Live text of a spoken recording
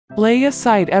Lay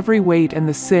aside every weight and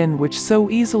the sin which so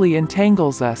easily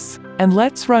entangles us, and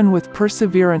let's run with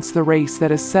perseverance the race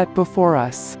that is set before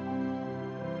us.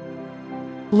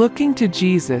 Looking to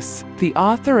Jesus, the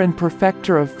author and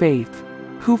perfecter of faith,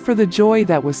 who for the joy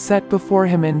that was set before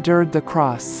him endured the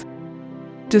cross,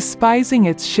 despising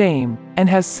its shame, and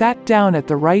has sat down at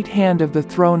the right hand of the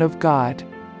throne of God.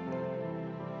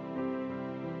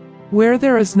 Where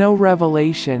there is no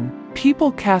revelation,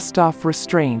 people cast off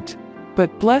restraint,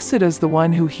 but blessed is the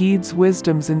one who heeds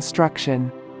wisdom's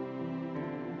instruction.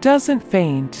 Doesn't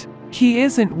faint, he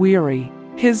isn't weary,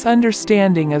 his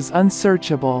understanding is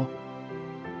unsearchable.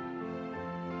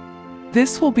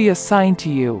 This will be a sign to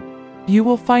you. You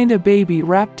will find a baby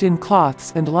wrapped in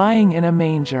cloths and lying in a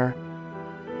manger.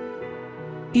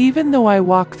 Even though I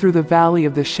walk through the valley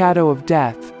of the shadow of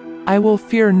death, I will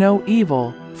fear no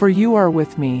evil, for you are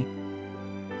with me.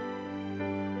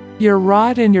 Your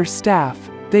rod and your staff,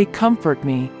 they comfort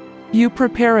me. You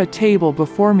prepare a table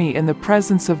before me in the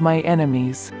presence of my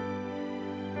enemies.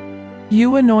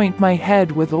 You anoint my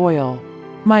head with oil.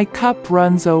 My cup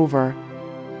runs over.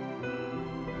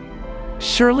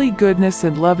 Surely goodness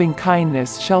and loving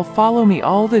kindness shall follow me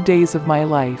all the days of my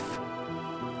life.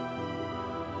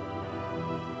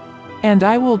 And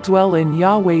I will dwell in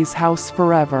Yahweh's house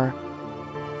forever.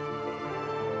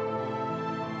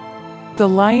 The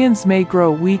lions may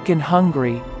grow weak and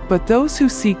hungry, but those who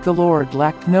seek the Lord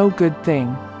lack no good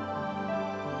thing.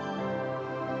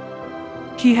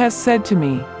 He has said to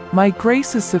me, "My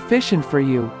grace is sufficient for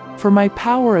you, for my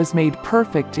power is made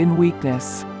perfect in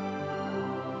weakness."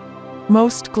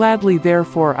 Most gladly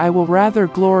therefore I will rather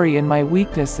glory in my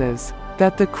weaknesses,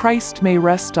 that the Christ may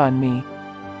rest on me.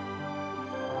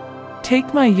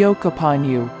 Take my yoke upon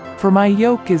you, for my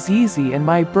yoke is easy and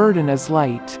my burden is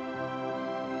light.